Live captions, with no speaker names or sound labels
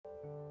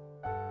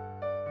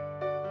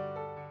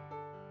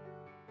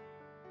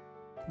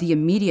The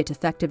immediate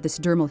effect of this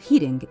dermal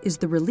heating is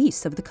the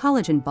release of the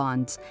collagen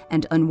bonds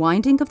and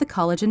unwinding of the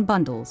collagen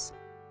bundles.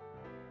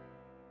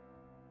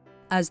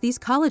 As these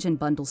collagen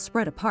bundles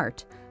spread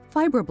apart,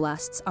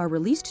 fibroblasts are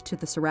released to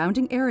the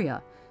surrounding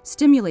area,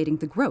 stimulating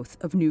the growth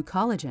of new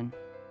collagen.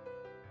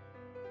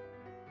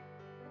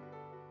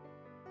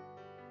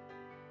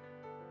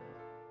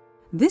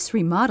 This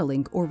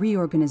remodeling or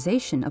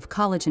reorganization of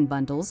collagen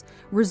bundles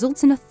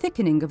results in a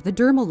thickening of the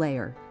dermal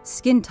layer,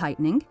 skin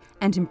tightening,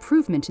 and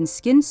improvement in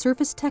skin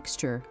surface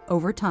texture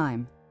over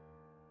time.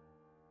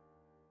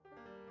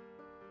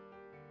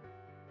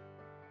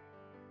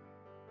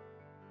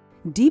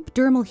 Deep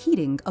dermal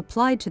heating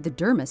applied to the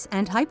dermis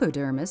and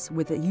hypodermis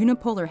with a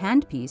unipolar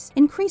handpiece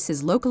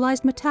increases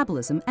localized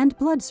metabolism and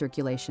blood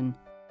circulation.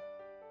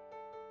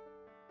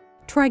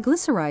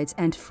 Triglycerides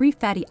and free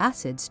fatty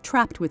acids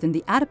trapped within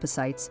the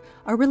adipocytes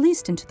are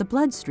released into the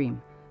bloodstream,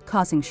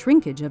 causing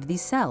shrinkage of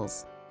these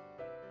cells.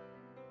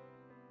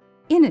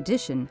 In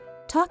addition,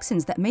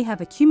 toxins that may have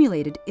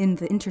accumulated in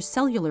the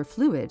intercellular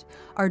fluid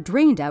are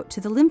drained out to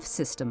the lymph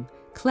system,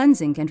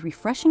 cleansing and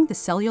refreshing the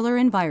cellular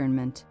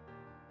environment.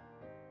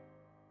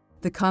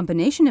 The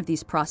combination of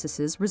these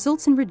processes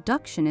results in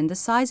reduction in the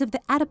size of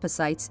the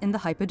adipocytes in the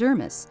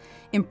hypodermis,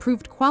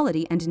 improved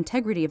quality and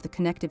integrity of the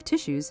connective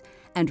tissues,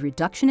 and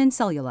reduction in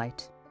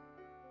cellulite.